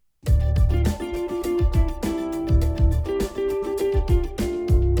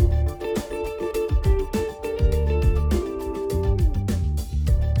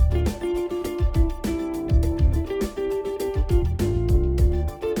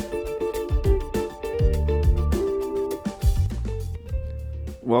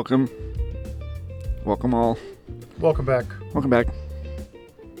welcome. Welcome all. Welcome back. Welcome back.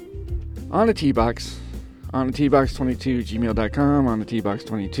 On the TEE Box. On the TEE Box 22, gmail.com. On the TEE Box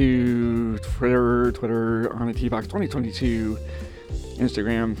 22, Twitter. On the TEE Box 2022,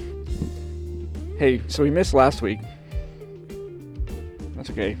 Instagram. Hey, so we missed last week. That's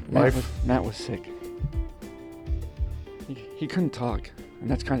okay. Matt was sick. He couldn't talk,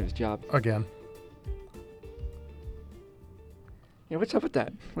 and that's kind of his job. Again. Yeah, what's up with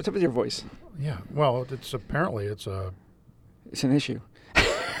that? What's up with your voice? Yeah, well, it's an issue.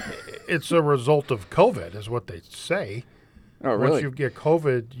 It's a result of COVID, is what they say. Oh, really? Once you get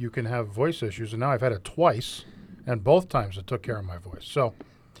COVID, you can have voice issues, and now I've had it twice, and both times it took care of my voice. So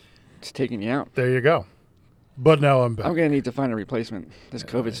it's taking you out. There you go. But now I'm back. I'm going to need to find a replacement. This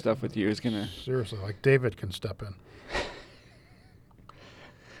COVID stuff with you is going to... Seriously, like David can step in.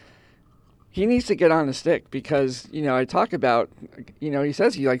 He needs to get on the stick because, I talk about, he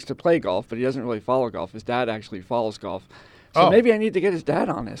says he likes to play golf, but he doesn't really follow golf. His dad actually follows golf. So maybe I need to get his dad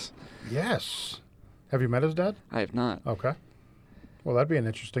on this. Yes. Have you met his dad? I have not. Okay. Well, that'd be an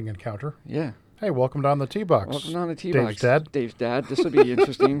interesting encounter. Yeah. Hey, welcome down the TEE Box. Welcome down the TEE Dave's Box. dad. Dave's dad. This will be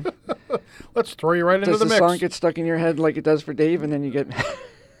interesting. Let's throw you right into the mix. Does the song get stuck in your head like it does for Dave, and then you get...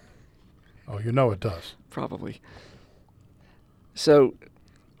 Oh, you know it does. Probably. So...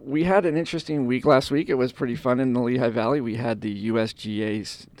 we had an interesting week last week. It was pretty fun in the Lehigh Valley. We had the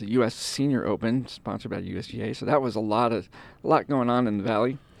USGA's, the U.S. Senior Open, sponsored by USGA. So that was a lot going on in the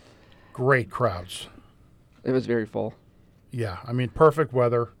Valley. Great crowds. It was very full. Yeah, I mean, perfect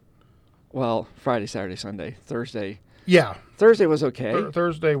weather. Well, Friday, Saturday, Sunday, Thursday. Yeah. Thursday was okay.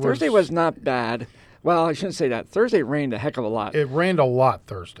 Thursday was not bad. Well, I shouldn't say that. Thursday rained a heck of a lot. It rained a lot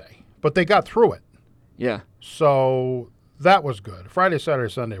Thursday, but they got through it. Yeah. So... that was good. Friday,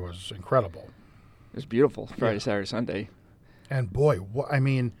 Saturday, Sunday was incredible. It was beautiful, Friday, Saturday, Sunday. And boy, I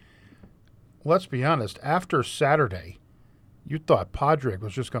mean, let's be honest. After Saturday, you thought Padraig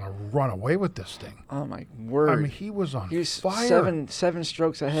was just going to run away with this thing. Oh, my word. I mean, he was on fire. 7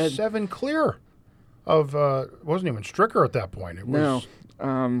 strokes ahead. 7 clear of, it wasn't even Stricker at that point. It was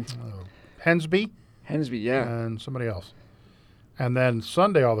Hensby. Hensby, yeah. And somebody else. And then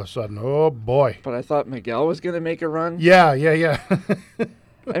Sunday, all of a sudden, oh, boy. But I thought Miguel was going to make a run. Yeah.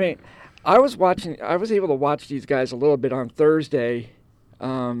 I mean, I was able to watch these guys a little bit on Thursday.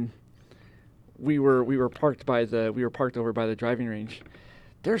 We were parked over by the driving range.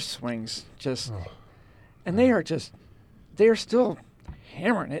 Their swings and they are still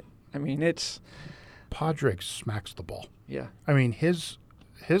hammering it. I mean, Padraig smacks the ball. Yeah. I mean, his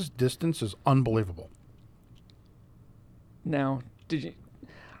distance is unbelievable. Now,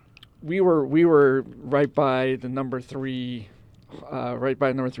 we were right by the number 3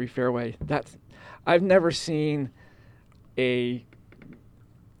 fairway. I've never seen a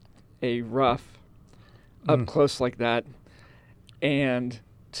rough up close like that, and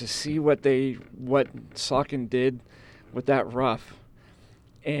to see what Saucon did with that rough,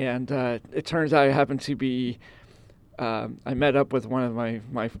 and it turns out I happened to be I met up with one of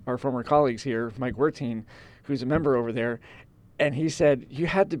our former colleagues here, Mike Wertine, who's a member over there, and he said you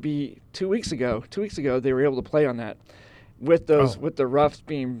had to be 2 weeks ago they were able to play on that with the roughs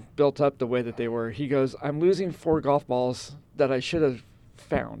being built up the way that they were. He goes, I'm losing 4 golf balls that I should have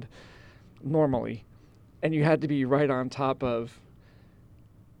found normally, and you had to be right on top of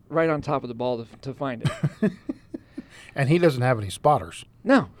the ball to find it. And he doesn't have any spotters.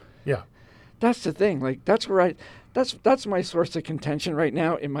 No. Yeah. That's the thing. Like that's my source of contention right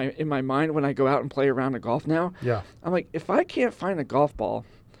now in my mind when I go out and play around the golf now. Yeah. I'm like, if I can't find a golf ball,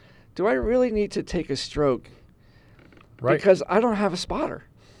 do I really need to take a stroke? Right. Because I don't have a spotter.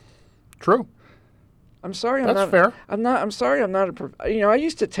 True. I'm sorry. That's fair. I'm sorry. I'm not I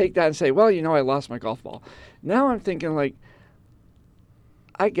used to take that and say, well, I lost my golf ball. Now I'm thinking like,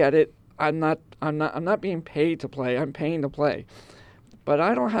 I get it. I'm not being paid to play. I'm paying to play. But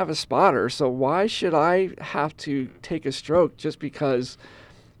I don't have a spotter, so why should I have to take a stroke just because,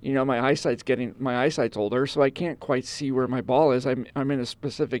 my eyesight's older, so I can't quite see where my ball is. I'm in a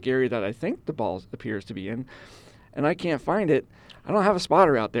specific area that I think the ball appears to be in, and I can't find it. I don't have a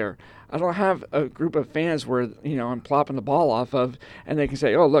spotter out there. I don't have a group of fans where I'm plopping the ball off of, and they can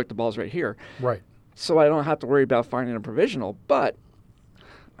say, "Oh, look, the ball's right here." Right. So I don't have to worry about finding a provisional. But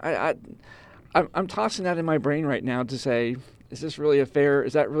I'm tossing that in my brain right now to say, is that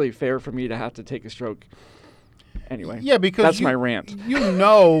really fair for me to have to take a stroke? Anyway, yeah, because that's my rant. You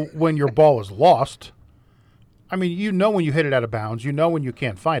know when your ball is lost. I mean, when you hit it out of bounds. When you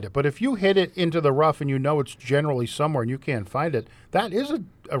can't find it. But if you hit it into the rough and it's generally somewhere and you can't find it, that is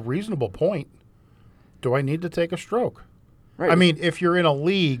a reasonable point. Do I need to take a stroke? Right. I mean, if you're in a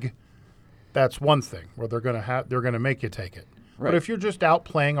league, that's one thing where they're gonna make you take it. Right. But if you're just out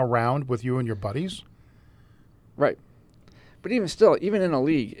playing around with you and your buddies, right. But even still, even in a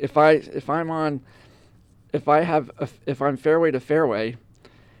league, if I'm fairway to fairway,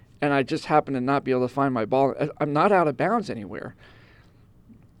 and I just happen to not be able to find my ball, I'm not out of bounds anywhere.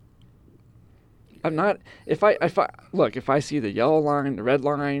 I'm not. If I see the yellow line, the red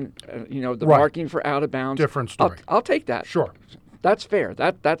line, the Right. marking for out of bounds, different story. I'll take that. Sure. That's fair.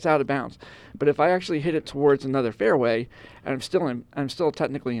 That's out of bounds. But if I actually hit it towards another fairway, and I'm still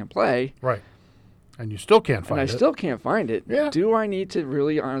technically in play, Right. And you still can't find it. and I still can't find it, Yeah. do I need to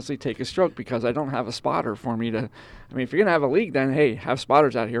really honestly take a stroke because I don't have a spotter for me to? I mean, if you're gonna have a league, then hey, have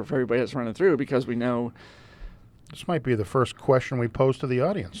spotters out here for everybody that's running through because we know. This might be the first question we pose to the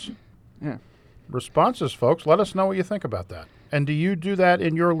audience. Yeah. Responses, folks. Let us know what you think about that. And do you do that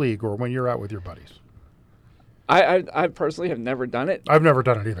in your league or when you're out with your buddies? I personally have never done it. I've never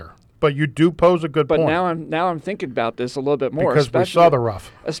done it either. But you do pose a good But point. now I'm thinking about this a little bit more. Because we saw the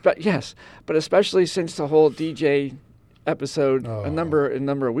rough. Yes, but especially since the whole DJ episode a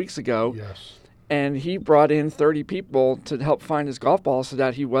number of weeks ago, Yes. and he brought in 30 people to help find his golf ball so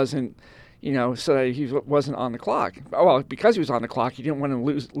that he wasn't, wasn't on the clock. Well, because he was on the clock, he didn't want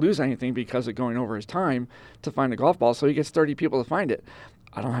to lose anything because of going over his time to find the golf ball. So he gets 30 people to find it.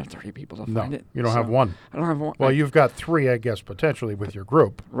 I don't have 30 people to find it. You don't have one. I don't have one. Well, you've got 3, I guess, potentially with your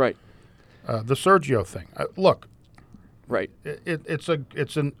group. Right. The Sergio thing. Look, Right. it's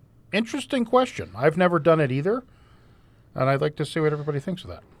an interesting question. I've never done it either, and I'd like to see what everybody thinks of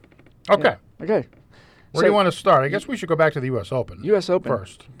that. Okay. Yeah. Okay. Where do you want to start? I guess we should go back to the U.S. Open. U.S. Open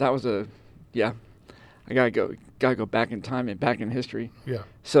first. That was I gotta go back in time and back in history. Yeah.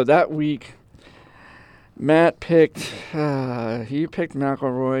 So that week, Matt picked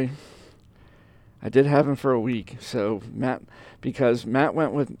McIlroy. I did have him for a week. So because Matt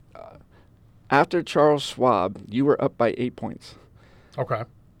went with after Charles Schwab, you were up by 8 points. Okay.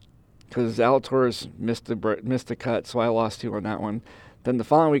 Because Zalatoris missed the cut, so I lost 2 on that one. Then the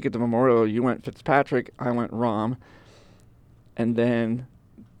following week at the Memorial, you went Fitzpatrick, I went Rahm. And then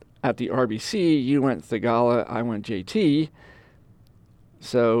at the RBC, you went Thigala, I went JT.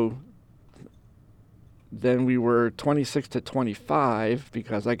 So then we were 26-25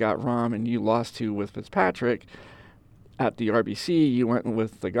 because I got Rahm and you lost 2 with Fitzpatrick. At the RBC, you went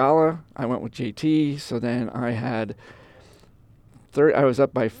with Thigala, I went with JT. So then I had I was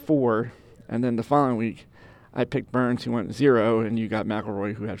up by 4, and then the following week, I picked Burns, who went 0, and you got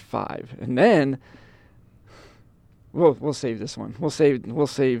McIlroy, who had 5. And then we'll save this one. We'll save. That's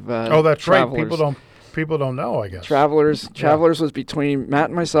Travelers. right. People don't know, I guess. Travelers was between Matt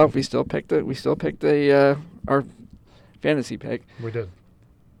and myself. We still picked our fantasy pick. We did.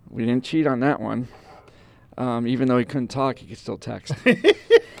 We didn't cheat on that one. Even though he couldn't talk, he could still text.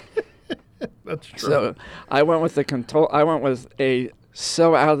 That's true. So I went with a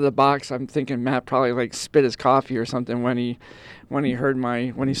so out of the box. I'm thinking Matt probably like spit his coffee or something when he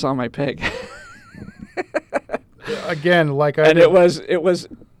saw my pick. Again, like I and did. it was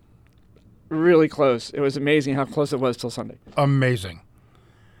really close. It was amazing how close it was till Sunday. Amazing.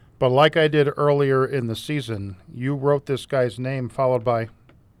 But like I did earlier in the season, you wrote this guy's name followed by,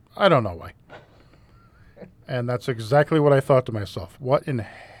 I don't know why. And that's exactly what I thought to myself. What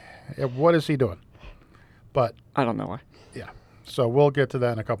is he doing? But I don't know why. yeah. So we'll get to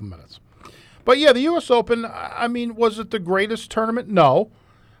that in a couple minutes. But yeah, the U.S. Open, I mean, was it the greatest tournament? No.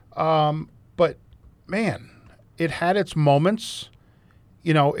 But man, it had its moments.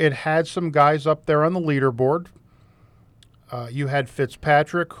 It had some guys up there on the leaderboard. You had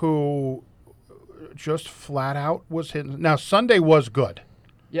Fitzpatrick, who just flat out was hitting. Now, Sunday was good.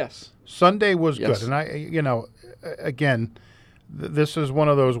 Yes. Sunday was Yes. good. And again, this is one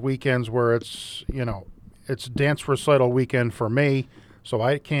of those weekends where it's dance recital weekend for me, so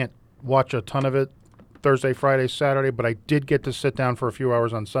I can't watch a ton of it Thursday, Friday, Saturday, but I did get to sit down for a few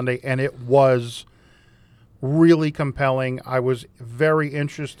hours on Sunday, and it was really compelling. I was very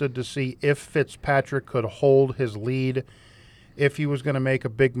interested to see if Fitzpatrick could hold his lead, if he was going to make a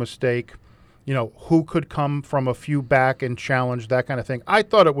big mistake, who could come from a few back and challenge, that kind of thing. I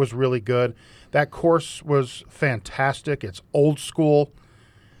thought it was really good. That course was fantastic. It's old school.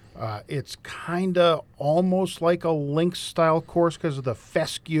 It's kind of almost like a links-style course because of the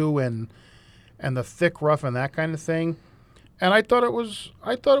fescue and the thick rough and that kind of thing. And I thought it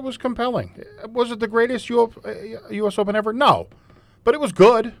was compelling. Was it the greatest U.S. Open ever? No, but it was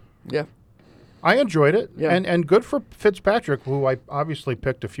good. Yeah. I enjoyed it. Yeah. And good for Fitzpatrick, who I obviously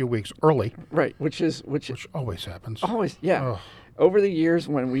picked a few weeks early. Right. Which Always happens. always, yeah. Ugh. Over the years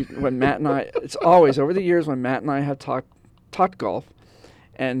when Matt and I, it's always over the years when Matt and I have talked taught golf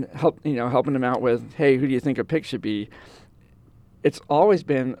and helping them out with, hey, who do you think a pick should be? It's always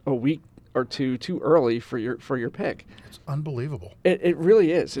been a week or two too early for your pick. It's unbelievable. It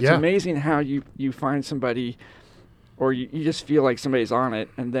really is. It's Yeah. amazing how you find somebody, or you just feel like somebody's on it,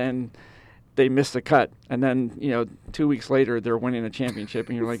 and then they miss the cut, and then 2 weeks later they're winning a championship,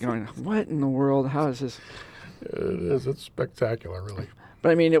 and you're like going, what in the world? How is this? It is. It's spectacular, really.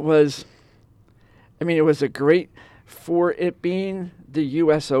 But it was a great, for it being the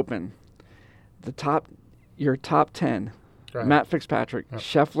U.S. Open, your top 10. Right. Matt Fitzpatrick, Yep.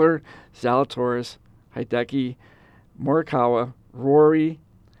 Scheffler, Zalatoris, Hideki, Morikawa, Rory,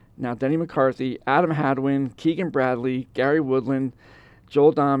 now Denny McCarthy, Adam Hadwin, Keegan Bradley, Gary Woodland,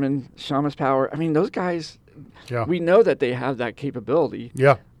 Joel Dahman, Shamus Power. Those guys, Yeah. we know that they have that capability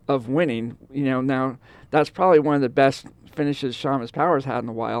Yeah. of winning. Now that's probably one of the best finishes Shamus Power's had in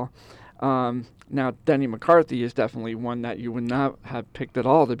a while. Now, Denny McCarthy is definitely one that you would not have picked at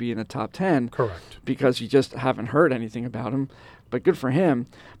all to be in the top 10. Correct. Because you just haven't heard anything about him. But good for him.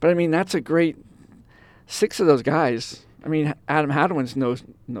 But, that's a great 6 of those guys. Adam Hadwin's no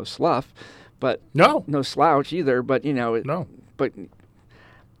slough, but No. no slouch either. But, No. But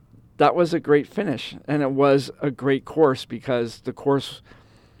that was a great finish. And it was a great course because the course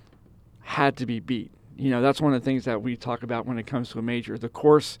had to be beat. That's one of the things that we talk about when it comes to a major. The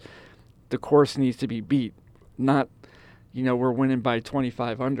course needs to be beat, not, we're winning by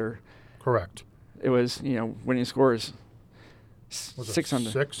 25 under. Correct. It was, winning scores Was it 6 under.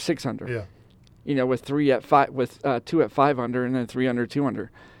 6? 6 under. Yeah. With 3 at 5, with 2 at 5 under, and then 3 under, 2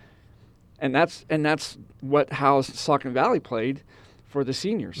 under. And that's how Saucon Valley played for the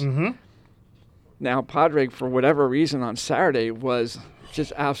seniors. Mm-hmm. Now, Padraig, for whatever reason, on Saturday was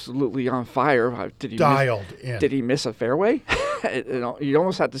just absolutely on fire. Dialed in. Did he miss a fairway? You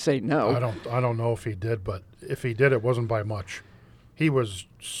almost have to say no. I don't know if he did, but if he did, it wasn't by much. He was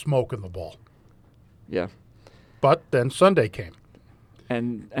smoking the ball. Yeah. But then Sunday came.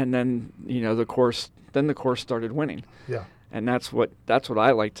 And then the course started winning. Yeah. And that's what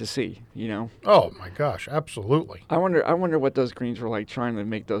I like to see, Oh my gosh, absolutely. I wonder what those greens were like trying to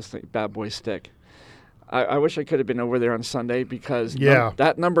make those bad boys stick. I wish I could have been over there on Sunday because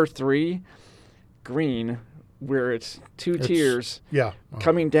that number 3 green, where it's two tiers,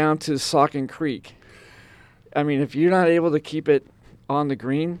 coming down to Saucon Creek. If you're not able to keep it on the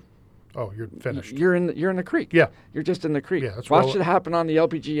green, you're finished. You're in the creek. Yeah, you're just in the creek. Yeah, that's Watched it happen on the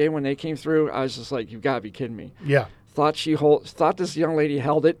LPGA when they came through. I was just like, you've got to be kidding me. Yeah. Thought this young lady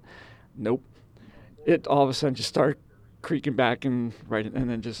held it. Nope. It all of a sudden just started creaking back and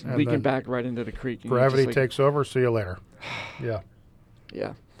then just leaking back right into the creek. Gravity takes over. See you later. Yeah.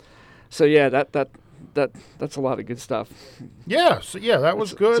 Yeah. So yeah, that's a lot of good stuff. Yeah. So that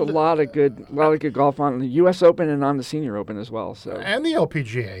was good. It's a lot of good golf on the U.S. Open and on the Senior Open as well. So and the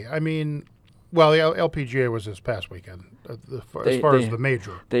LPGA. The LPGA was this past weekend. As far as the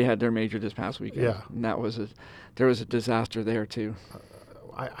major, they had their major this past weekend. Yeah, and there was a disaster there too.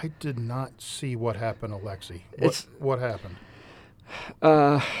 I did not see what happened to Lexi. What happened?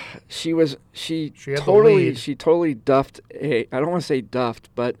 She totally duffed I don't want to say duffed,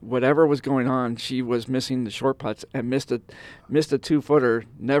 but whatever was going on, she was missing the short putts and missed a 2-footer.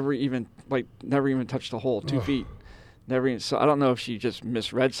 Never even touched the hole, 2 feet. So I don't know if she just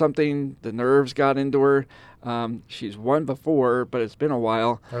misread something. The nerves got into her. She's won before, but it's been a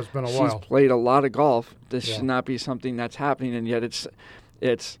while. It's been a while. She's played a lot of golf. This should not be something that's happening, and yet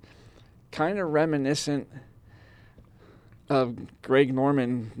it's kind of reminiscent of Greg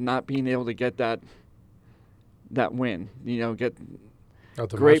Norman not being able to get that win. Get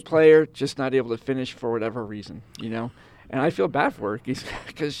great player, just not able to finish for whatever reason. And I feel bad for her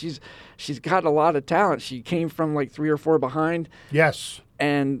because she's got a lot of talent. She came from like 3 or 4 behind. Yes.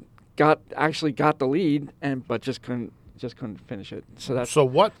 And got the lead, but just couldn't finish it. So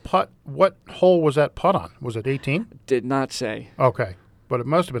what hole was that putt on? Was it 18? Did not say. Okay, but it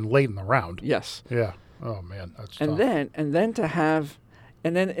must have been late in the round. Yes. Yeah. Oh man, that's tough.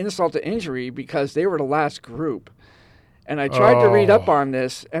 And then insult to injury because they were the last group. And I tried to read up on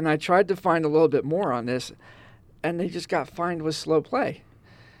this, and I tried to find a little bit more on this, and they just got fined with slow play.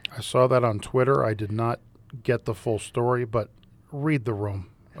 I saw that on Twitter. I did not get the full story, but read the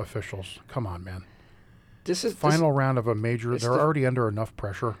room, officials. Come on, man. This is final round of a major. They're already under enough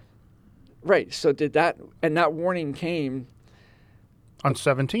pressure. Right. So that warning came on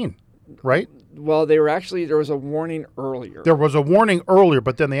 17, right? Well, there was a warning earlier. There was a warning earlier,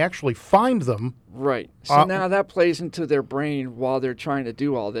 but then they actually fined them. Right. So now that plays into their brain while they're trying to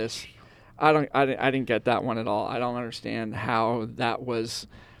do all this. I didn't get that one at all. I don't understand how that was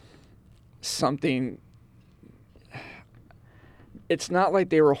something. it's not like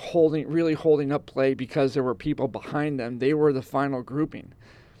they were really holding up play because there were people behind them. They were the final grouping.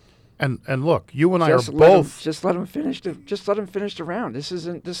 And look, you and I are Just both. just let them finish. Just let them finish the round. This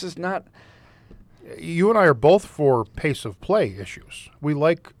is not. You and I are both for pace of play issues. We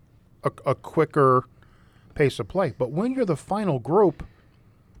like a quicker pace of play. But when you're the final group,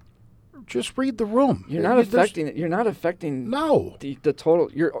 just read the room. You're not affecting it. You're not affecting No. the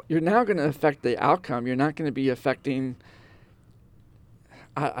total. You're now going to affect the outcome. You're not going to be affecting.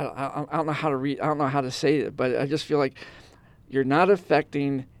 I don't know how to read. I don't know how to say it, but I just feel like you're not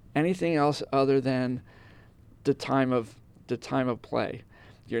affecting anything else other than the time of play.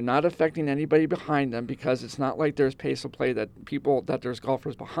 You're not affecting anybody behind them because it's not like there's pace of play that there's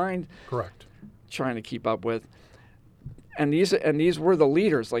golfers behind. Correct. Trying to keep up with. And these were the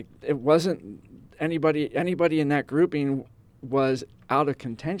leaders. Like, it wasn't anybody in that grouping was out of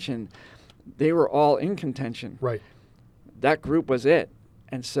contention. They were all in contention. Right. That group was it.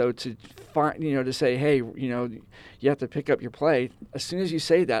 And so to find, to say, hey, you have to pick up your play. As soon as you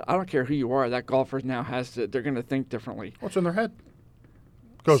say that, I don't care who you are, that golfer now they're going to think differently. What's in their head?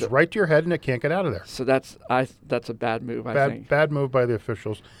 Goes right to your head, and it can't get out of there. So that's a bad move, I think. Bad move by the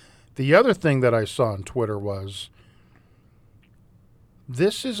officials. The other thing that I saw on Twitter was,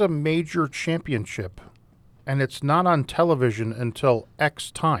 this is a major championship, and it's not on television until X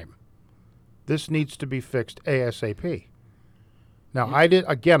time. This needs to be fixed ASAP. Now,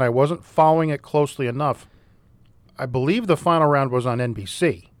 I wasn't following it closely enough. I believe the final round was on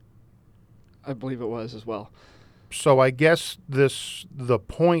NBC. I believe it was as well. So I guess the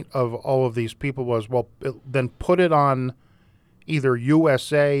point of all of these people was, then put it on either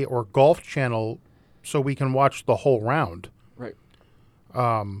USA or Golf Channel so we can watch the whole round. Right.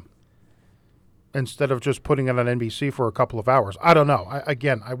 Instead of just putting it on NBC for a couple of hours. I don't know.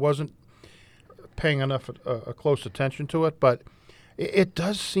 I wasn't paying enough close attention to it, but it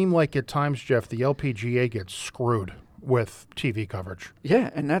does seem like at times, Jeff, the LPGA gets screwed with TV coverage.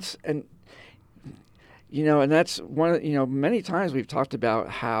 Yeah, and that's one. Many times we've talked about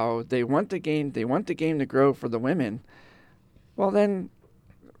how they want the game to grow for the women. Well, then,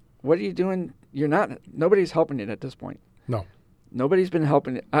 what are you doing? Nobody's helping it at this point. No. Nobody's been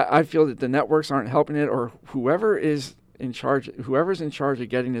helping it. I feel that the networks aren't helping it, or whoever's in charge of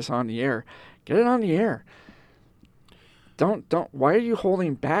getting this on the air, get it on the air. Don't. Why are you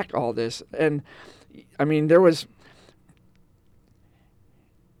holding back all this? And I mean, there was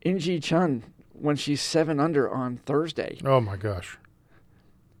Inji Chun when she's 7 under on Thursday. Oh my gosh.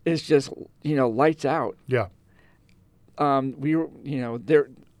 It's just lights out. Yeah. I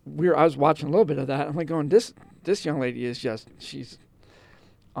was watching a little bit of that. I'm like going, this young lady is she's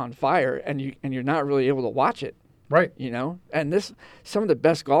on fire, and you're not really able to watch it. Right. And some of the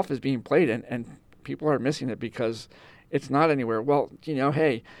best golf is being played, and people are missing it because it's not anywhere. Well,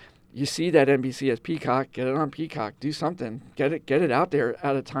 hey, you see that NBC has Peacock, get it on Peacock, do something, get it out there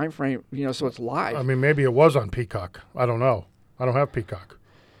at a time frame, so it's live. I mean, maybe it was on Peacock. I don't know. I don't have Peacock.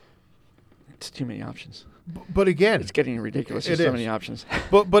 It's too many options. But again, it's getting ridiculous. There's so many options.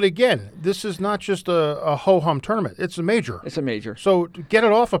 But again, this is not just a ho-hum tournament. It's a major. It's a major. So get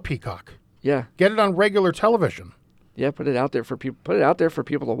it off of Peacock. Yeah. Get it on regular television. Yeah, put it out there for people. Put it out there for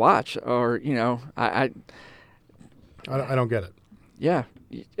people to watch. Or I don't get it. Yeah,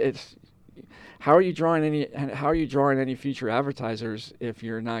 it's how are you drawing any future advertisers if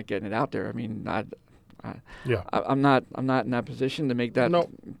you're not getting it out there? I mean, I'm not in that position to make that. No,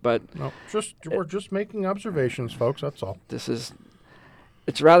 but we're just making observations, folks. That's all.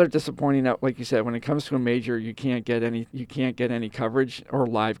 It's rather disappointing that, like you said, when it comes to a major, you can't get any coverage or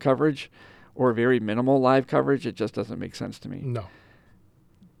live coverage, or very minimal live coverage. It just doesn't make sense to me. No.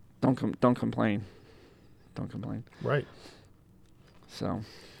 Don't complain. Don't complain. Right. So,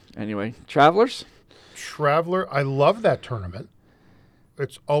 anyway, Travelers, I love that tournament.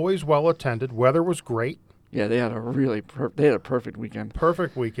 It's always well attended. Weather was great. Yeah, they had a perfect weekend.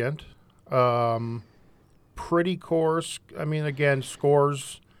 Perfect weekend. Pretty course. I mean, again,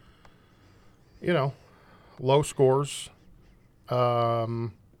 scores. Low scores.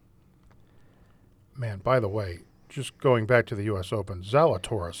 Man, by the way, just going back to the U.S. Open,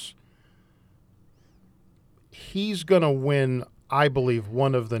 Zalatoris. He's going to win, I believe,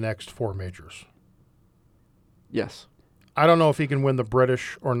 one of the next 4 majors. Yes. I don't know if he can win the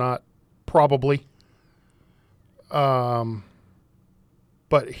British or not. Probably. But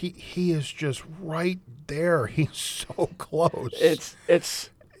he is just right there. He's so close. It's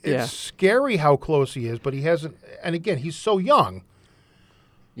scary how close he is, but he hasn't. And again, he's so young.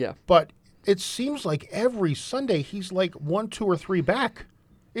 Yeah. But it seems like every Sunday he's like 1, 2, or 3 back.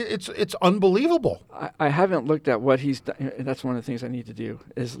 It's unbelievable. I haven't looked at what he's done. That's one of the things I need to do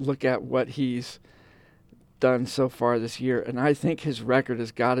is look at what he's done so far this year. And I think his record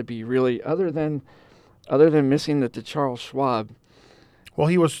has got to be really, other than missing it to Charles Schwab. Well,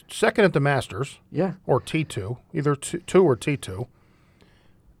 he was second at the Masters. Yeah. Or T2, either two or T2.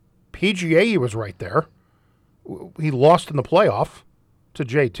 PGA, he was right there. He lost in the playoff to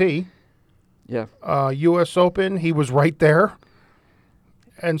JT. Yeah. U.S. Open, he was right there.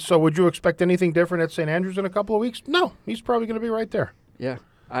 And so would you expect anything different at St. Andrews in a couple of weeks? No, he's probably going to be right there. Yeah.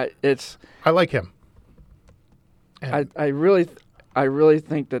 I like him. I really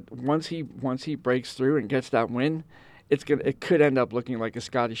think that once he breaks through and gets that win, it could end up looking like a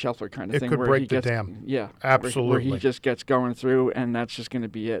Scotty Scheffler kind of thing. It could where break he gets, the dam. Yeah. Absolutely. Where he just gets going through, and that's just going to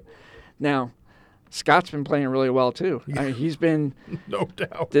be it. Now, Scott's been playing really well, too. Yeah. I mean, he's been... No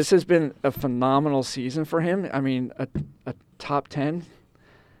doubt. This has been a phenomenal season for him. I mean, a top 10...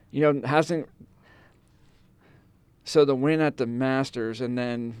 hasn't. So the win at the Masters, and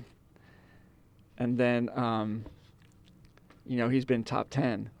then, he's been top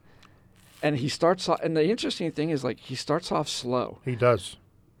 10, and he starts off. And the interesting thing is, like, he starts off slow. He does.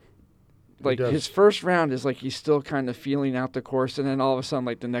 Like his first round is like he's still kind of feeling out the course, and then all of a sudden,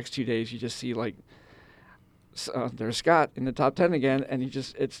 like the next 2 days, you just see like, there's Scott in the top 10 again, and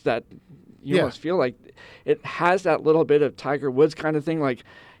it's that you almost feel like it has that little bit of Tiger Woods kind of thing, like.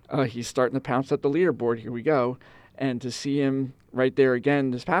 He's starting to pounce at the leaderboard. Here we go. And to see him right there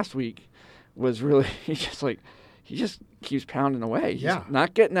again this past week was really, he just keeps pounding away. He's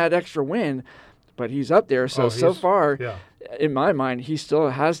not getting that extra win, but he's up there. So far, in my mind, he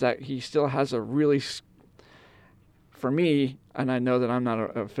still has that. He still has a really, for me, and I know that I'm not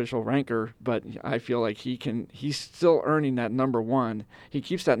an official ranker, but I feel like he's still earning that number one. He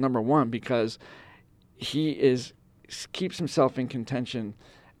keeps that number one because keeps himself in contention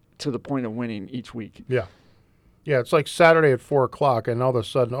to the point of winning each week. Yeah. Yeah, it's like Saturday at 4 o'clock, and all of a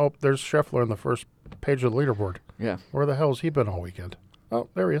sudden, there's Scheffler on the first page of the leaderboard. Yeah. Where the hell has he been all weekend? Oh,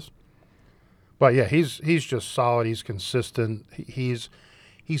 there he is. But, yeah, he's just solid. He's consistent. He's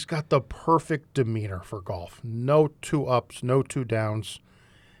got the perfect demeanor for golf. No two ups, no two downs.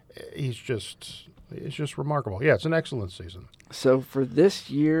 It's just remarkable. Yeah, it's an excellent season. So for this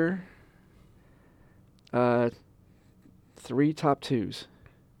year, 3 top 2s.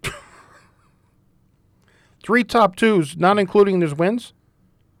 3 top 2s, not including his wins?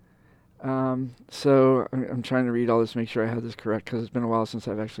 So I'm trying to read all this, make sure I have this correct, because it's been a while since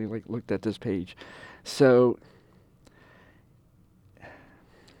I've actually looked at this page. So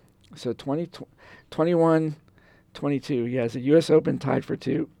 21, 22, he has a U.S. Open tied for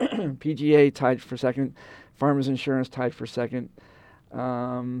 2, PGA tied for second, Farmers Insurance tied for second.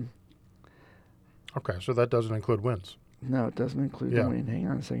 Okay, so that doesn't include wins. No, it doesn't include the win. Hang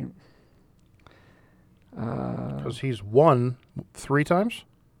on a second. Because he's won 3 times?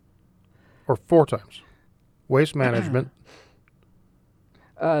 Or 4 times? Waste Management.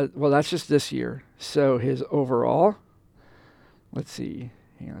 Well, that's just this year. So his overall, let's see.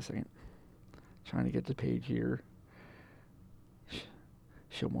 Hang on a second. Trying to get the page here.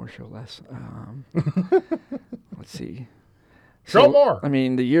 Show more, show less. Let's see. Show more. I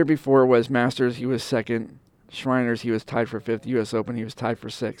mean, the year before was Masters. He was second. Shriners, he was tied for 5th. U.S. Open, he was tied for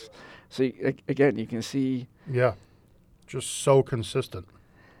 6th. So, again, you can see... Yeah. Just so consistent.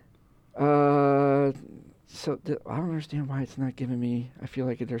 I don't understand why it's not giving me... I feel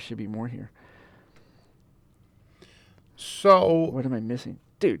like there should be more here. So... What am I missing?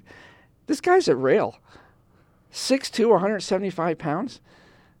 Dude, this guy's a rail. 6'2", 175 pounds.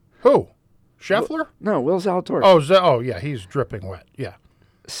 Who? Scheffler? No, Will Zalatoris. Oh, yeah, he's dripping wet. Yeah.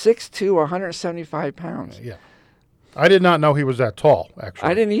 6'2", 175 pounds. Yeah. I did not know he was that tall, actually.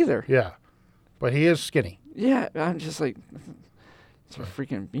 I didn't either. Yeah. But he is skinny. Yeah, I'm just like, it's a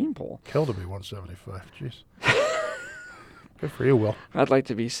freaking beanpole. Killed to be 175. Jeez. Good for you, Will. I'd like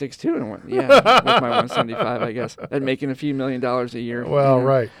to be 6'2", and with my 175, I guess. And making a few $1 million a year. Well,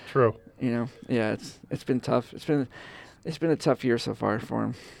 right. True. Yeah, it's been tough. It's been a tough year so far for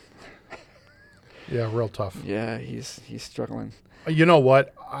him. Yeah, real tough. Yeah, he's struggling. You know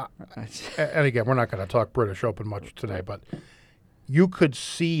what? And again, we're not going to talk British Open much today, but you could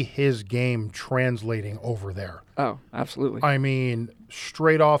see his game translating over there. Oh, absolutely. I mean,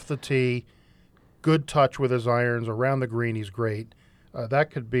 straight off the tee, good touch with his irons, around the green, he's great. That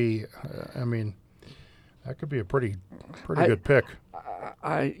could be, that could be a pretty good pick.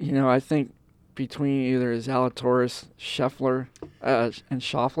 I think between either Zalatoris, Scheffler, and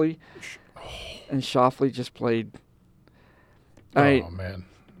Schauffele, and Schauffele just played... man.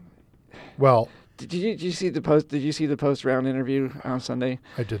 Well, Did you see the post? Did you see the post round interview on Sunday?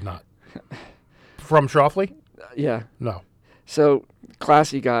 I did not. From Shoffley? Yeah. No. So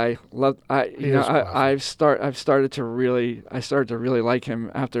classy guy. Love. I've started to really like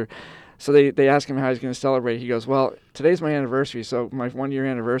him after. So they ask him how he's going to celebrate. He goes, "Well, today's my anniversary, so my 1-year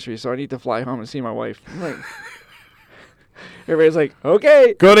anniversary. So I need to fly home and see my wife." I'm like, everybody's like,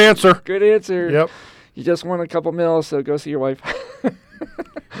 "Okay, Good answer. good answer. Yep. You just won a couple mils, so go see your wife."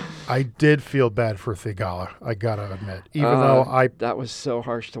 I did feel bad for Thigala, I got to admit. Even though that was so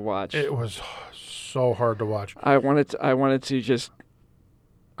harsh to watch. it was so hard to watch. I wanted to just.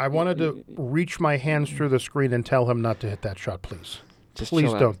 I wanted to reach my hands through the screen and tell him not to hit that shot, please. Just Please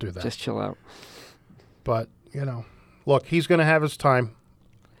chill don't out. do that. Just chill out. But, look, he's going to have his time.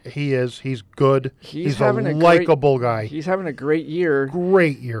 He is. He's good. He's a likable guy. He's having a great year.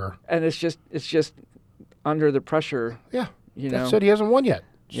 Great year. And it's just under the pressure. Yeah. That's it. He hasn't won yet.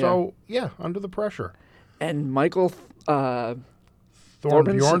 Yeah. So, under the pressure. And Michael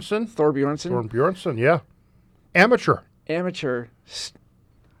Thorbjornsson, yeah. Amateur.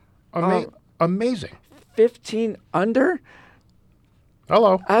 Amazing. 15 under?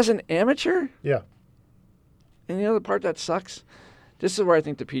 Hello. As an amateur? Yeah. And the other part that sucks, this is where I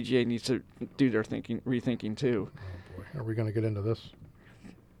think the PGA needs to do their rethinking too. Oh boy, are we going to get into this?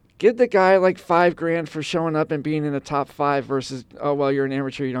 Give the guy like $5,000 for showing up and being in the top 5 versus, oh well, you're an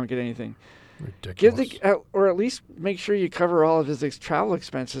amateur, you don't get anything. Ridiculous. Or at least make sure you cover all of his travel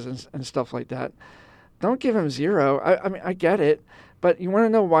expenses and stuff like that. Don't give him 0. I mean, I get it, but you want to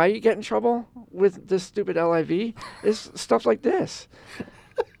know why you get in trouble with this stupid LIV? Is stuff like this.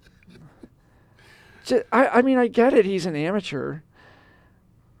 I mean, I get it. He's an amateur.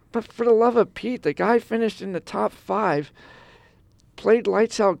 But for the love of Pete, the guy finished in the top 5, played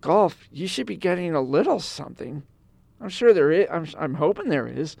lights out golf. You should be getting a little something. I'm sure there is. I'm hoping there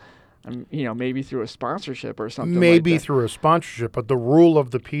is. Maybe through a sponsorship or something. Maybe like that. through a sponsorship, but the rule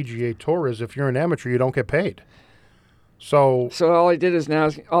of the PGA Tour is if you're an amateur, you don't get paid. So all I did is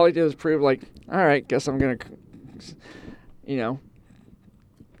prove like, all right, guess I'm gonna,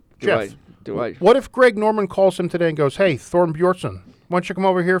 Jeff, do I? What if Greg Norman calls him today and goes, "Hey, Thorn Bjornsson, why don't you come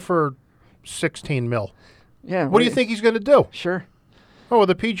over here for 16 mil?" Yeah. What do you think he's going to do? Sure. Oh, well,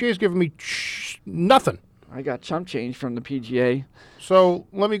 the PGA's giving me nothing. I got chump change from the PGA. So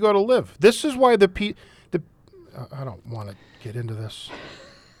let me go to live. This is why I don't want to get into this.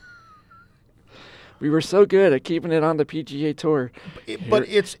 We were so good at keeping it on the PGA Tour. But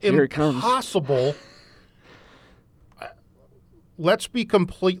it's impossible. Let's be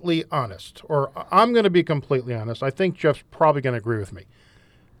completely honest, or I'm going to be completely honest. I think Jeff's probably going to agree with me.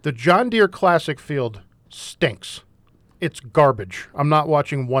 The John Deere Classic field stinks. It's garbage. I'm not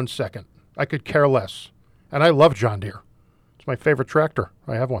watching 1 second. I could care less. And I love John Deere. It's my favorite tractor.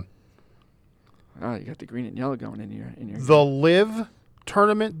 I have one. Oh, you got the green and yellow going in your. The Live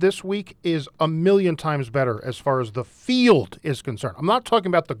tournament this week is a million times better as far as the field is concerned. I'm not talking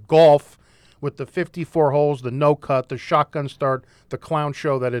about the golf with the 54 holes, the no cut, the shotgun start, the clown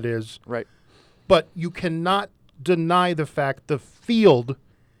show that it is. Right. But you cannot deny the fact the field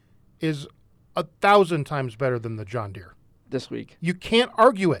is 1,000 times better than the John Deere. This week. You can't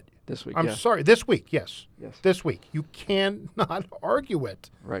argue it. This week, I'm sorry. This week, yes. Yes. This week. You cannot argue it.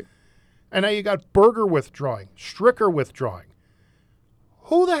 Right. And now you got Berger withdrawing, Stricker withdrawing.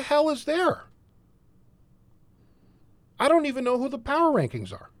 Who the hell is there? I don't even know who the power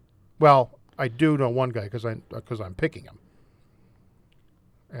rankings are. Well, I do know one guy because I'm picking him.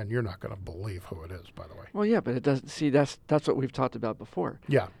 And you're not going to believe who it is, by the way. Well, yeah, but it doesn't. See, that's what we've talked about before.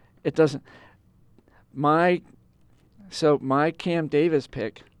 Yeah. It doesn't. My Cam Davis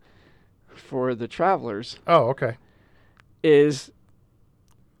pick for the Travelers. Oh, okay.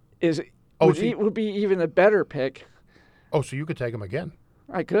 Would be even a better pick. Oh, so you could take him again?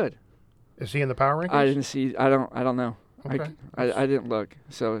 I could. Is he in the power rankings? I didn't see. I don't know. Okay. I didn't look.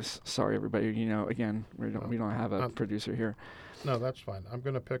 So sorry, everybody. Again, we don't have a producer here. No, that's fine. I'm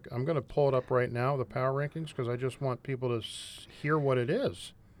going to pull it up right now, the power rankings, because I just want people to hear what it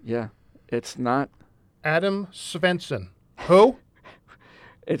is. Yeah. It's not. Adam Svensson. Who?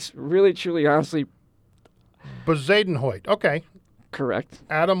 It's really, truly, honestly. Bezadenhout. Okay. Correct.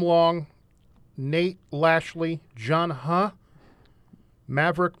 Adam Long, Nate Lashley, John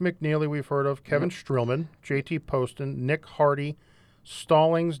Maverick McNeely, we've heard of, Kevin Streelman, JT Poston, Nick Hardy,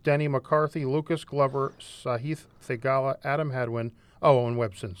 Stallings, Denny McCarthy, Lucas Glover, Sahith Thigala, Adam Hadwin. Oh, and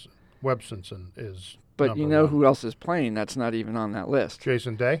Webb Simpson is. But you know who else is playing? That's not even on that list.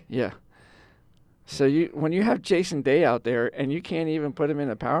 Jason Day. Yeah. So when you have Jason Day out there and you can't even put him in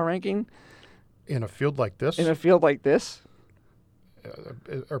a power ranking in a field like this.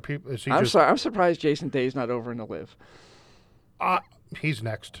 Are people? Is he I'm just? sorry. I'm surprised Jason Day's not over in the live. He's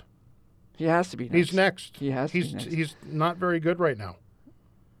next. He has to be next. He's next. He has to be next. He's not very good right now.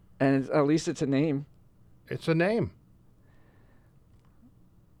 And at least it's a name. It's a name.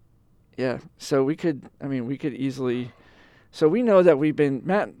 Yeah. So we could easily. So we know that we've been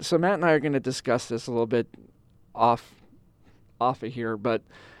Matt. So Matt and I are going to discuss this a little bit off of here, but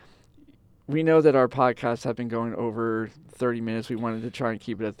we know that our podcasts have been going over 30 minutes. We wanted to try and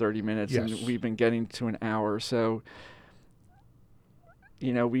keep it at 30 minutes, Yes. and we've been getting to an hour. So,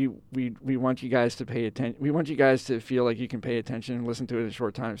 we want you guys to pay attention. We want you guys to feel like you can pay attention and listen to it in a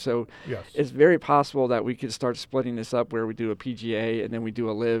short time. So Yes. it's very possible that we could start splitting this up where we do a PGA and then we do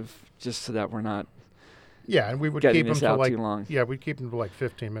a live, just so that we're not Yeah, and we would getting keep them this to out like too long. yeah, we'd keep them to like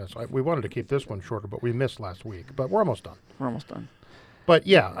 15 minutes. We wanted to keep this one shorter, but we missed last week. But we're almost done. We're almost done. But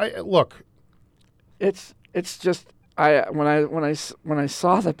yeah, look. It's just when I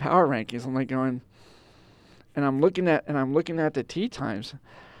saw the power rankings, I'm like going, and I'm looking at the tee times.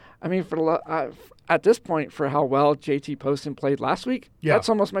 I mean, at this point, for how well JT Poston played last week, Yeah. that's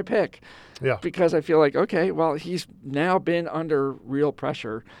almost my pick. Yeah. Because I feel like, okay, well, he's now been under real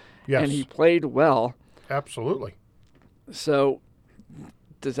pressure, Yes. and he played well. Absolutely. So,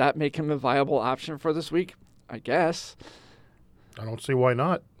 does that make him a viable option for this week? I guess. I don't see why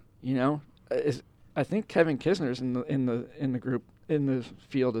not. I think Kevin Kisner's in the group, in the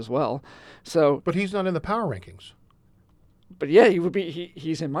field as well. So, But he's not in the power rankings. but yeah, he would be.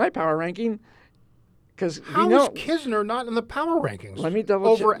 He's in my power ranking because How is Kisner not in the power rankings? Let me double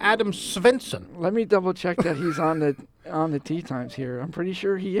over check. Adam Svensson. Let me double check that he's on the tee times here. I'm pretty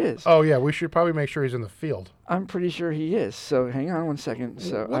sure he is. Oh yeah, we should probably make sure he's in the field. I'm pretty sure he is. So hang on one second.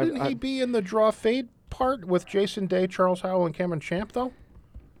 So Wouldn't he be in the draw fade part with Jason Day, Charles Howell, and Cameron Champ though?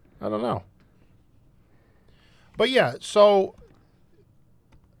 I don't know. But yeah, so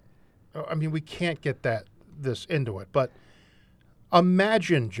I mean, we can't get this into it, but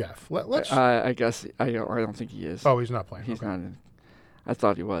imagine Jeff. Let's. I guess I don't think he is. Oh, he's not playing. He's Okay. not in. I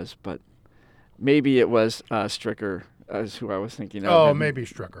thought he was, but maybe it was Stricker as who I was thinking of. Oh, and maybe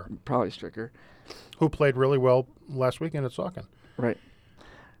Stricker, probably Stricker. who played really well last weekend at Saucon. Right.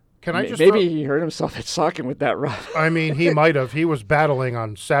 Can I just maybe he hurt himself at Saucon with that rough. I mean, he might have. He was battling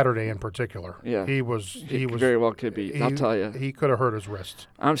on Saturday in particular. Yeah. He was. He was very well could be. I'll tell you. He could have hurt his wrist.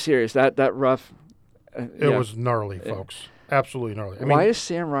 I'm serious. That rough. It was gnarly, folks. Absolutely gnarly. I mean, why is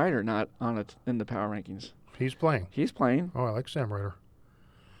Sam Ryder not on it in the power rankings? he's playing? He's playing. Oh, I like Sam Ryder.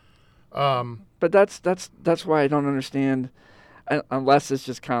 But that's why I don't understand, unless it's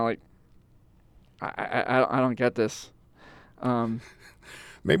just kind of like, I don't get this.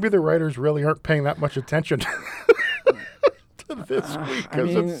 Maybe the writers really aren't paying that much attention to this week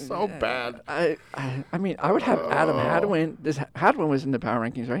because it's so bad. I mean, I would have Adam Hadwin. Hadwin was in the power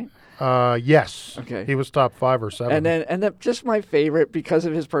rankings, right? Yes. Okay. He was top 5 or 7. And then just my favorite because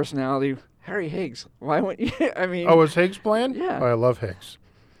of his personality, Harry Higgs. Why wouldn't you? I mean. Oh, is Higgs playing? Yeah. Oh, I love Higgs.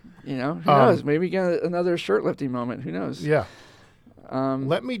 Who knows? Maybe get another shirt lifting moment. Who knows? Yeah.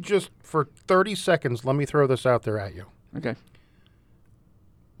 Let me just, for 30 seconds, let me throw this out there at you. Okay.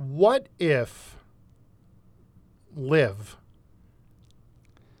 What if Live,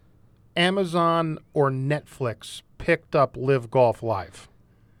 Amazon, or Netflix picked up Live Golf Live,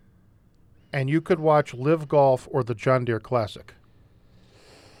 and you could watch Live Golf or the John Deere Classic?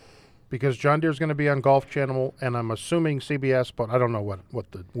 Because John Deere's going to be on Golf Channel, and I'm assuming CBS, but I don't know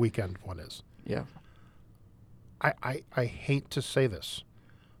what the weekend one is. Yeah. I hate to say this,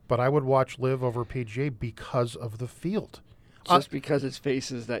 but I would watch Live over PGA because of the field. Just because it's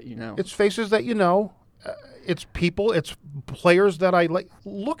faces that you know. It's faces that you know. It's people. It's players that I like.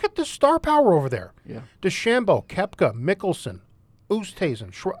 Look at the star power over there. Yeah. DeChambeau, Koepka, Mickelson,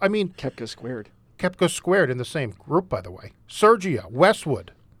 Oosthuizen. I mean, Koepka squared. Koepka squared in the same group, by the way. Sergio,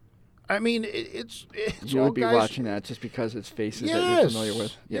 Westwood. I mean, it's You all would be guys. watching that just because it's faces that you're familiar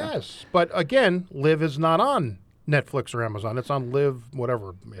with. Yeah. Yes. But again, Live is not on Netflix or Amazon. It's on Live,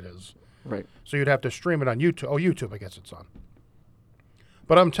 whatever it is. Right. So you'd have to stream it on YouTube. Oh, YouTube, I guess it's on.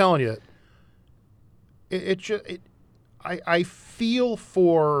 But I'm telling you, I feel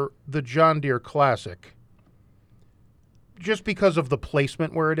for the John Deere Classic just because of the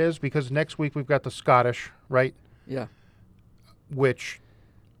placement where it is, because next week we've got the Scottish, right? Yeah. Which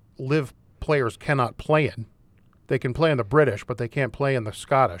Live players cannot play in. They can play in the British, but they can't play in the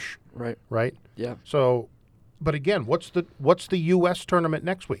Scottish, Right. right? Yeah. So, but again, what's the U.S. tournament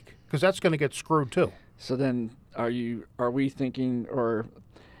next week? Because that's going to get screwed too. So then, are we thinking, or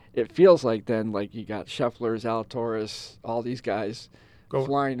it feels like then, like you got Scheffler, Zalatoris, all these guys,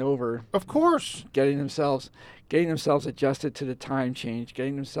 flying over, Of course. getting themselves adjusted to the time change,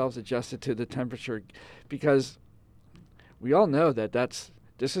 getting themselves adjusted to the temperature, because we all know that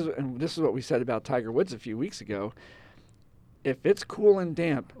this is what we said about Tiger Woods a few weeks ago. If it's cool and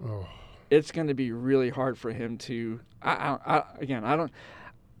damp, it's going to be really hard for him to. I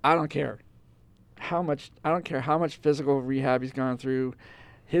don't care how much physical rehab he's gone through.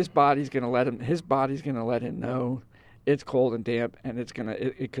 His body's going to let him know it's cold and damp, and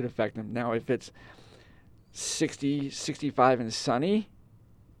it could affect him. Now, if it's 60, 65 and sunny,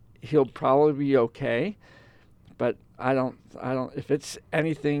 he'll probably be okay. But I don't. If it's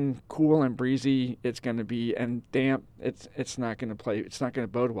anything cool and breezy, it's going to be, and damp. It's not going to play. It's not going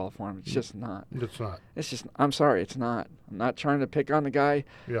to bode well for him. It's just not. It's not. It's just. I'm sorry. It's not. I'm not trying to pick on the guy.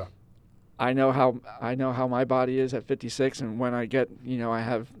 Yeah. I know how my body is at 56, and when I get,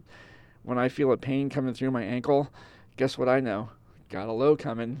 when I feel a pain coming through my ankle, guess what I know? Got a low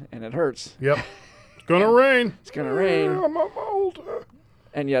coming, and it hurts. Yep. It's gonna rain. It's gonna rain. I'm old.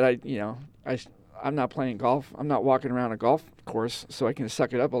 And yet I'm not playing golf. I'm not walking around a golf course, so I can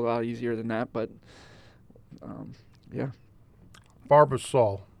suck it up a lot easier than that. But, yeah.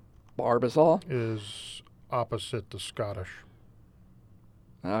 Barbasol is opposite the Scottish.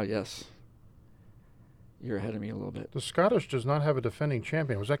 Oh, yes. You're ahead of me a little bit. The Scottish does not have a defending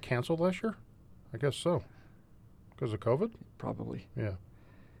champion. Was that canceled last year? I guess so. Because of COVID? Probably. Yeah.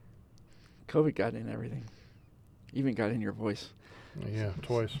 COVID got in everything. Even got in your voice. Yeah,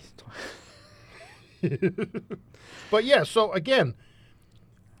 twice. But yeah, so again,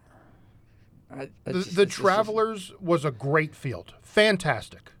 the Travelers was a great field.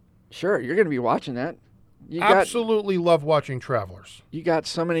 Fantastic. Sure, you're going to be watching that. Absolutely love watching Travelers. You got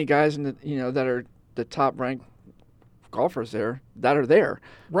so many guys in that are the top ranked golfers there that are there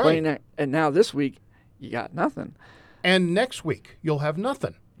playing that, and now this week you got nothing. And next week you'll have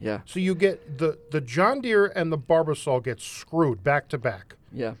nothing. Yeah. So you get the John Deere and the Barbasol get screwed back to back.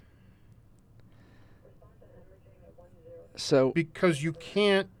 Yeah. So because you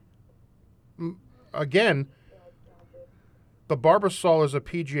can't, again, the Barbasol is a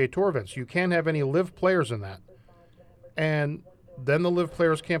PGA Tour event, so you can't have any live players in that. And then the live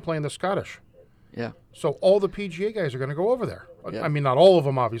players can't play in the Scottish. Yeah. So all the PGA guys are going to go over there. Yeah. I mean, not all of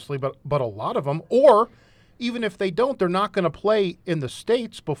them, obviously, but a lot of them. Or even if they don't, they're not going to play in the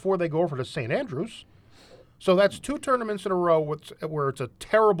States before they go over to St. Andrews. So that's 2 tournaments in a row where it's a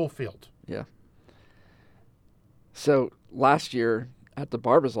terrible field. Yeah. So last year at the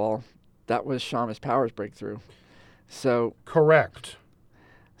Barbasol, that was Seamus Power's breakthrough. So correct.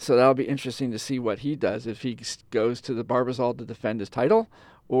 So that'll be interesting to see what he does, if he goes to the Barbasol to defend his title,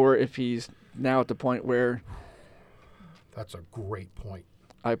 or if he's now at the point where that's a great point.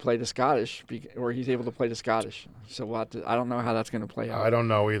 I play the Scottish, or he's able to play the Scottish. So I don't know how that's going to play out. I don't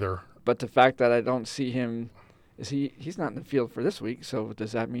know either. But the fact that I don't see him, he's not in the field for this week, so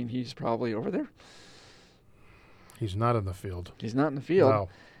does that mean he's probably over there? He's not in the field. He's not in the field. No.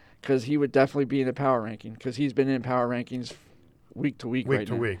 Because he would definitely be in the power ranking, because he's been in power rankings week to week right now. Week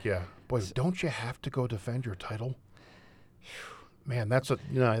to week, yeah. Boy, don't you have to go defend your title? Man, that's a tough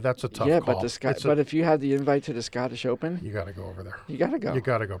call. Yeah, but if you have the invite to the Scottish Open, you got to go over there. You got to go. You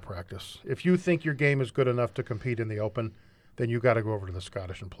got to go practice. If you think your game is good enough to compete in the Open, then you got to go over to the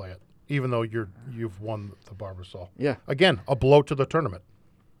Scottish and play it, even though you've won the Barbasol. Yeah. Again, a blow to the tournament.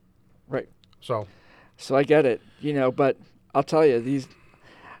 Right. So I get it, but I'll tell you,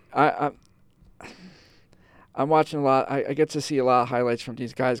 I'm watching a lot. I get to see a lot of highlights from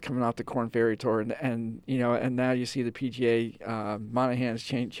these guys coming off the Korn Ferry Tour, and now you see the PGA Monahan's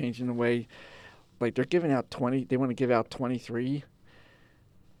changing the way, like they're giving out 20. They want to give out 23.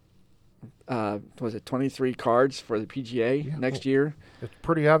 Was it 23 cards for the PGA next year? It's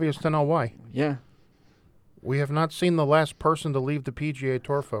pretty obvious to know why. Yeah. We have not seen the last person to leave the PGA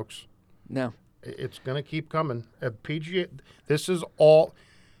Tour, folks. No. It's going to keep coming. PGA. This is all.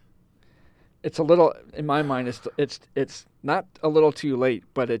 It's a little, in my mind, it's not a little too late,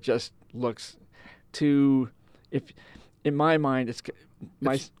 but it just looks too. In my mind, it's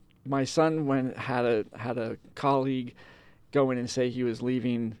my son had a colleague go in and say he was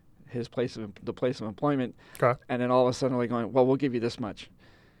leaving the place of employment, okay. And then all of a sudden they're going, well, we'll give you this much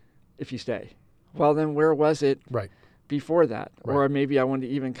if you stay. Well, then where was it? Right. Before that, right. Or maybe I wanted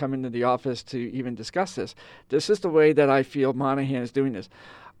to even come into the office to even discuss this. This is the way that I feel Monahan is doing this.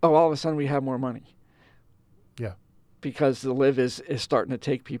 Oh, all of a sudden we have more money. Yeah. Because the live is starting to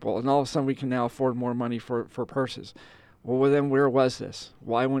take people, and all of a sudden we can now afford more money for purses. Well, then where was this?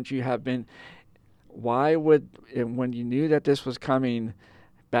 Why wouldn't you have been? When you knew that this was coming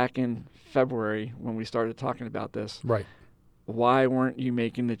back in February when we started talking about this? Right. why weren't you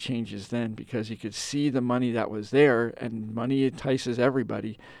making the changes then? Because you could see the money that was there, and money entices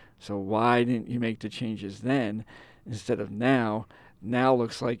everybody. So why didn't you make the changes then instead of now? Now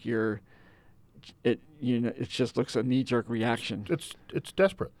looks like it just looks a knee-jerk reaction. It's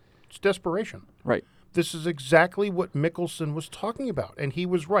desperate. It's desperation. Right. This is exactly what Mickelson was talking about, and he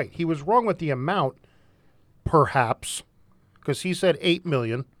was right. He was wrong with the amount, perhaps, because he said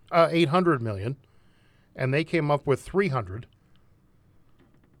 800 million, and they came up with 300.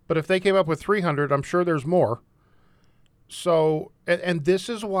 But if they came up with 300, I'm sure there's more. So, and this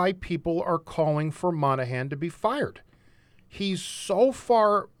is why people are calling for Monahan to be fired. He's so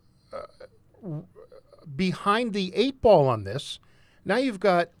far behind the 8 ball on this. Now you've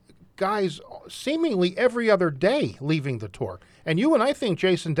got guys seemingly every other day leaving the tour. And you and I think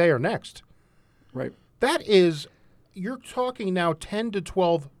Jason Day are next. Right. That is, you're talking now 10 to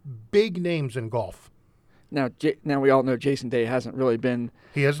 12 big names in golf. Now we all know Jason Day hasn't really been.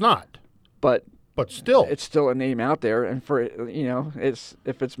 He has not. But still. It's still a name out there. And for, if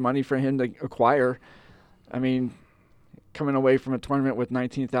it's money for him to acquire, I mean, coming away from a tournament with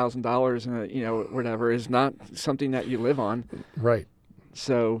 $19,000 and, whatever is not something that you live on. Right.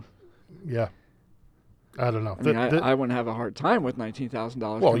 So. Yeah. I don't know. I wouldn't have a hard time with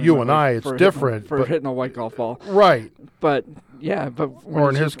 $19,000. Well, you and I, it's different. For hitting a white golf ball. Right. But, yeah. Or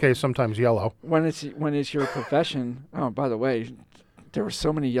in his case, sometimes yellow. When it's your profession. Oh, by the way, there were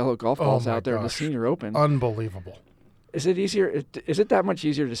so many yellow golf balls out there in the Senior Open. Unbelievable. Is it easier? Is it that much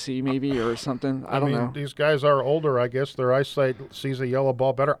easier to see, maybe, or something? I don't know. These guys are older, I guess. Their eyesight sees a yellow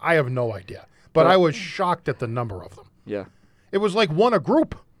ball better. I have no idea. But I was shocked at the number of them. Yeah. It was like one a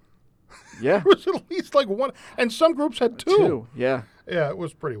group. Yeah. It was at least like one. And some groups had two. Yeah. Yeah, it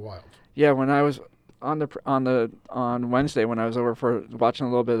was pretty wild. Yeah, when I was on Wednesday, when I was over for watching a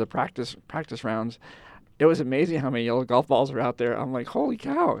little bit of the practice rounds, it was amazing how many yellow golf balls were out there. I'm like, holy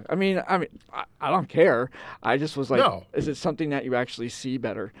cow. I mean, I don't care. I just was like, no. Is it something that you actually see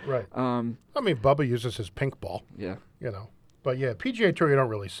better? Right. Bubba uses his pink ball. Yeah. But yeah, PGA Tour, you don't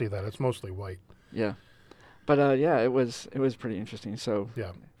really see that. It's mostly white. Yeah. But it was pretty interesting. So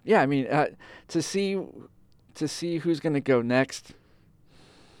yeah. Yeah, I mean, to see who's going to go next.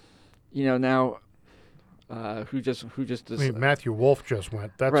 Now, who just Matthew Wolff just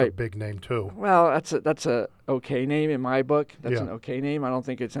went. That's right. A big name too. Well, that's a okay name in my book. That's yeah. an okay name. I don't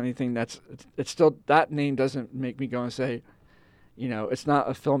think it's anything it's still, that name doesn't make me go and say, it's not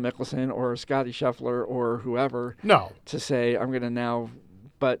a Phil Mickelson or a Scotty Scheffler or whoever. No. To say I'm going to now,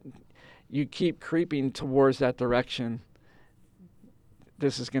 but you keep creeping towards that direction.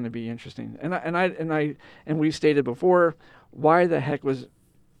 This is going to be interesting. And we've stated before, why the heck was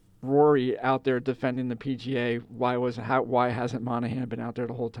Rory out there defending the PGA? Why hasn't Monahan been out there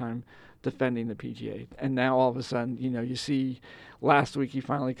the whole time defending the PGA? And now all of a sudden, you see last week he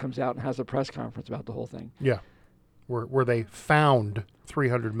finally comes out and has a press conference about the whole thing. Yeah. Where they found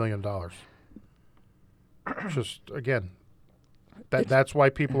 $300 million. Just, again, that's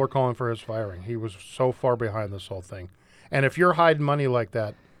why people are calling for his firing. He was so far behind this whole thing. And if you're hiding money like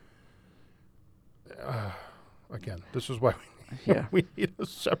that, again, this is why we need a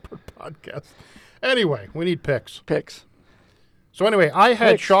separate podcast. Anyway, we need picks. So anyway, I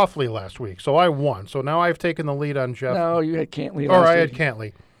had Schauffele last week, so I won. So now I've taken the lead on Jeff. No, you had Cantley last week. I had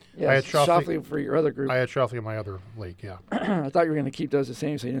Cantley. Yes, I had Schauffele for your other group. I had Schauffele in my other league, yeah. I thought you were going to keep those the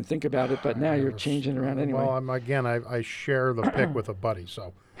same so you didn't think about it, but now you're changing around anyway. Well, I share the pick with a buddy,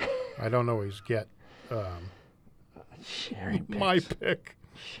 so I don't always get sharing picks. My pick.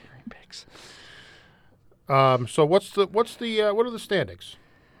 Sharing picks. So what are the standings?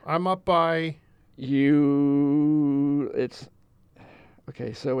 I'm up by you. It's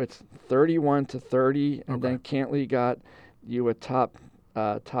okay. So it's 31-30, and then Cantley got you a top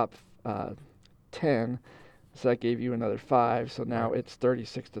 10. So that gave you another 5. So now it's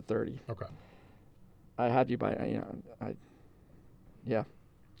 36-30. Okay. I had you by yeah.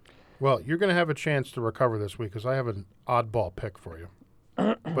 Well, you're going to have a chance to recover this week because I have an oddball pick for you.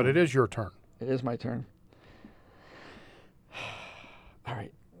 But it is your turn. It is my turn. All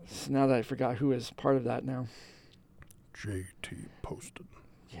right. So now that I forgot who is part of that now. JT Poston.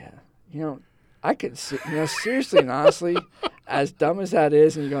 Yeah. I could see, seriously and honestly, as dumb as that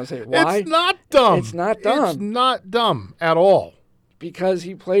is, and you're going to say, why? It's not dumb. It's not dumb. It's not dumb at all. Because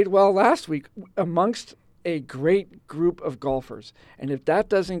he played well last week amongst a great group of golfers. And if that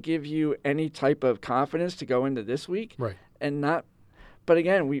doesn't give you any type of confidence to go into this week, right, and not, but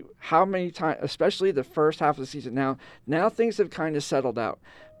again, how many times, especially the first half of the season, now things have kind of settled out.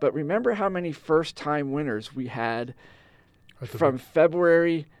 But remember how many first-time winners we had from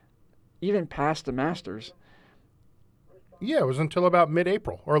February, even past the Masters. Yeah, it was until about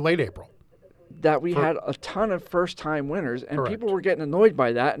mid-April or late April. that we had a ton of first-time winners, and Correct. people were getting annoyed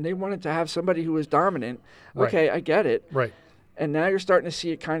by that, and they wanted to have somebody who was dominant. Right. Okay, I get it. Right. And now you're starting to see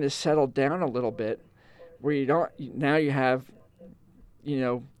it kind of settle down a little bit, where you don't. Now you have,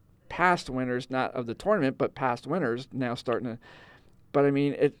 past winners, not of the tournament, but past winners now starting to. But I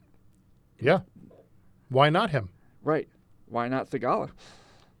mean it. Yeah. Why not him? Right. Why not Thigala?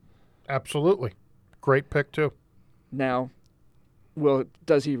 Absolutely. Great pick too. Now,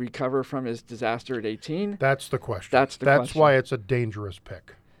 does he recover from his disaster at 18? That's the question. That's the That's question. why it's a dangerous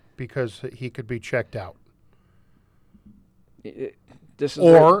pick, because he could be checked out. It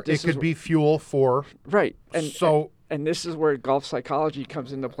Could be fuel for right. And and this is where golf psychology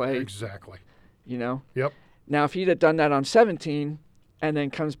comes into play. exactly. Yep. Yep. Now, if he'd have done that on 17 and then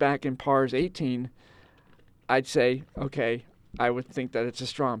comes back in pars 18, I'd say, okay, I would think that it's a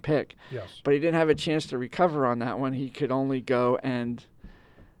strong pick. Yes. But he didn't have a chance to recover on that one. He could only go and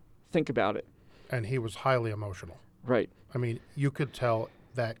think about it. And he was highly emotional. Right. I mean, you could tell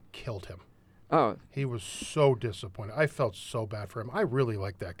that killed him. Oh, He was so disappointed. I felt so bad for him. I really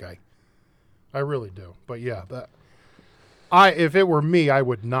like that guy. I really do. But yeah, if it were me, I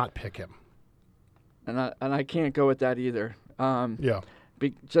would not pick him. and I can't go with that either. Yeah.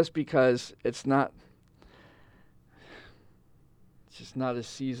 Just because it's not as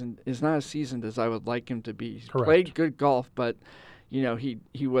seasoned. It's not as seasoned as I would like him to be. He's Correct. played good golf, but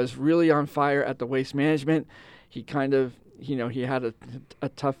he was really on fire at the Waste Management. He kind of he had a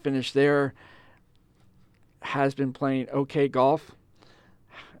tough finish there. Has been playing okay golf,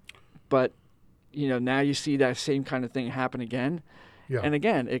 but now you see that same kind of thing happen again. Yeah. And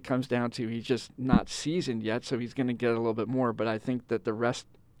again, it comes down to he's just not seasoned yet, so he's going to get a little bit more. But I think that the rest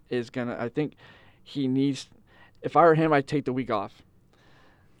is going to. I think he needs. If I were him, I'd take the week off.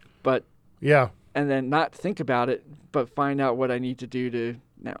 But Yeah. and then not think about it, but find out what I need to do to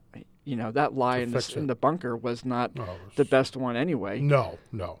now. That lie in the bunker was not the best one anyway. No.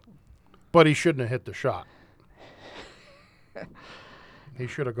 But he shouldn't have hit the shot. He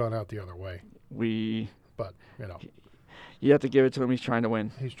should have gone out the other way. But, You have to give it to him. He's trying to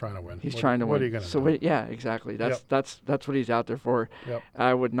win. he's trying to win. He's trying to win. What are you going to do? Yeah, exactly. That's Yep. that's what he's out there for. Yep.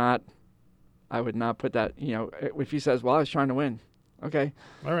 I would not put that. If he says, "Well, I was trying to win," okay.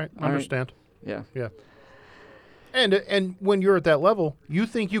 All right. All right. Understand. Yeah. Yeah. And when you're at that level, you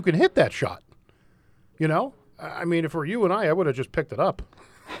think you can hit that shot. I mean, if it were you and I would have just picked it up.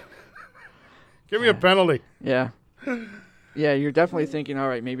 Give me a penalty. Yeah. Yeah, you're definitely thinking, all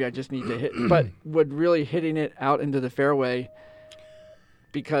right, maybe I just need to hit. But would really hitting it out into the fairway,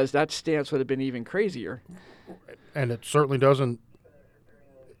 because that stance would have been even crazier. And it certainly doesn't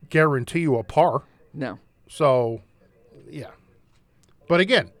guarantee you a par. No. So, yeah. But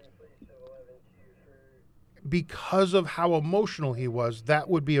again, because of how emotional he was, that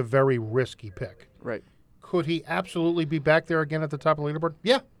would be a very risky pick. Right. Could he absolutely be back there again at the top of the leaderboard?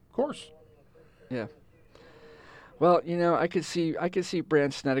 Yeah, of course. Yeah. Well, I could see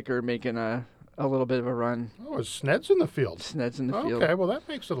Brand Snedeker making a little bit of a run. Oh, is Sned's in the field? Sned's in the field. Okay, well, that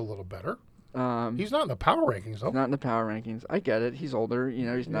makes it a little better. He's not in the power rankings, though. Not in the power rankings. I get it. He's older.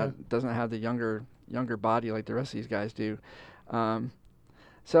 He's not doesn't have the younger body like the rest of these guys do.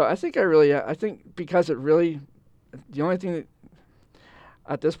 So I think because it really, the only thing that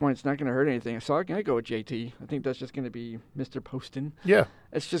at this point it's not going to hurt anything. So I'm going to go with JT. I think that's just going to be Mr. Poston. Yeah.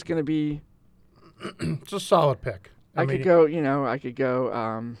 It's just going to be. It's a solid pick. I could go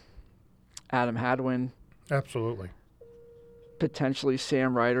Adam Hadwin. Absolutely. Potentially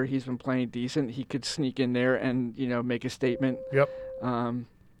Sam Ryder. He's been playing decent. He could sneak in there and make a statement. Yep. But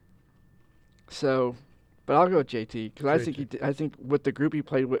I'll go with JT because I think with the group he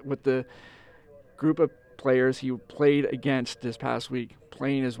played with the group of players he played against this past week,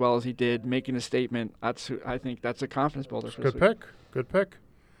 playing as well as he did, making a statement. I think that's a confidence builder. For this week. Good pick.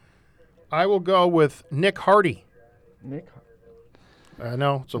 I will go with Nick Hardy. I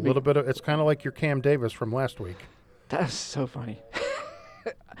know it's it's kind of like your Cam Davis from last week. That's so funny.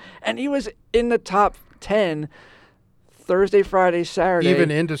 And he was in the top 10 Thursday, Friday, Saturday.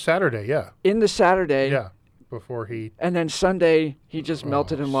 Even into Saturday, yeah. In the Saturday. Yeah, before he... And then Sunday, he just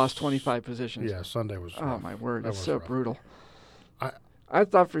melted and lost 25 positions. Yeah, Sunday was rough. Oh, my word. That's so rough. Brutal. I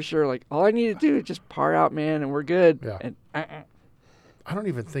thought for sure, all I need to do is just par out, man, and we're good. Yeah. And, I don't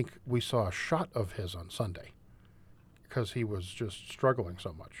even think we saw a shot of his on Sunday because he was just struggling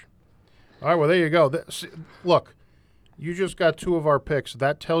so much. All right, well, there you go. Look, you just got two of our picks.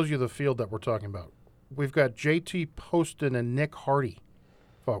 That tells you the field that we're talking about. We've got JT Poston and Nick Hardy,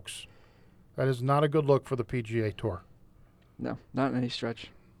 folks. That is not a good look for the PGA Tour. No, not in any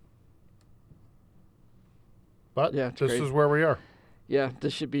stretch. But Yeah, it's this great. is where we are. Yeah,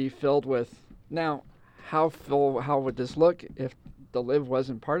 this should be filled with. Now, how would this look if the live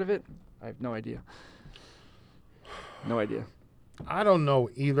wasn't part of it? I have no idea. No idea. I don't know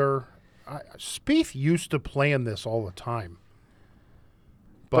either. Spieth used to play in this all the time.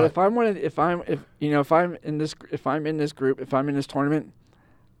 But if I'm in this group, if I'm in this tournament,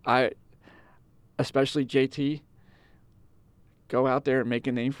 especially JT, go out there and make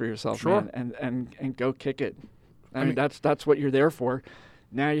a name for yourself, Sure. man, and go kick it. I mean, that's what you're there for.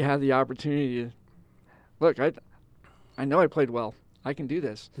 Now you have the opportunity to look. I know I played well. I can do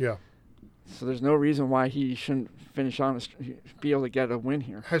this. Yeah. So there's no reason why he shouldn't be able to get a win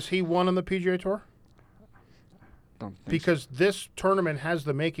here. Has he won on the PGA Tour? Don't think Because this tournament has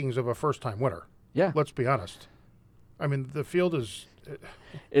the makings of a first-time winner. Yeah. Let's be honest. I mean, the field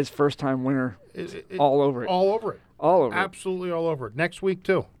is first time winner all over it. All over it. All over Absolutely all over it. Next week,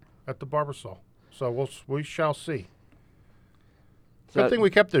 too, at the Barbasol. So we shall see. Good thing we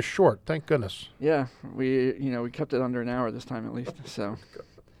kept this short. Thank goodness. Yeah, we kept it under an hour this time at least. So.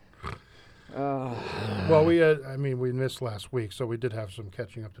 Well, we missed last week, so we did have some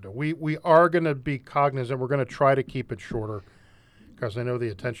catching up to do. We are going to be cognizant. We're going to try to keep it shorter because I know the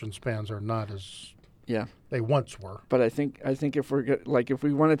attention spans are not as they once were. But I think if if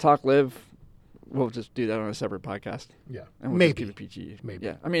we want to talk live, we'll just do that on a separate podcast. Yeah, and we'll maybe just keep it PG. Maybe.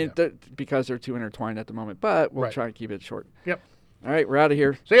 Yeah, I mean because they're too intertwined at the moment, but we'll try and keep it short. Yep. All right, we're out of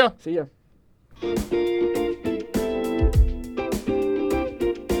here. See ya. See ya.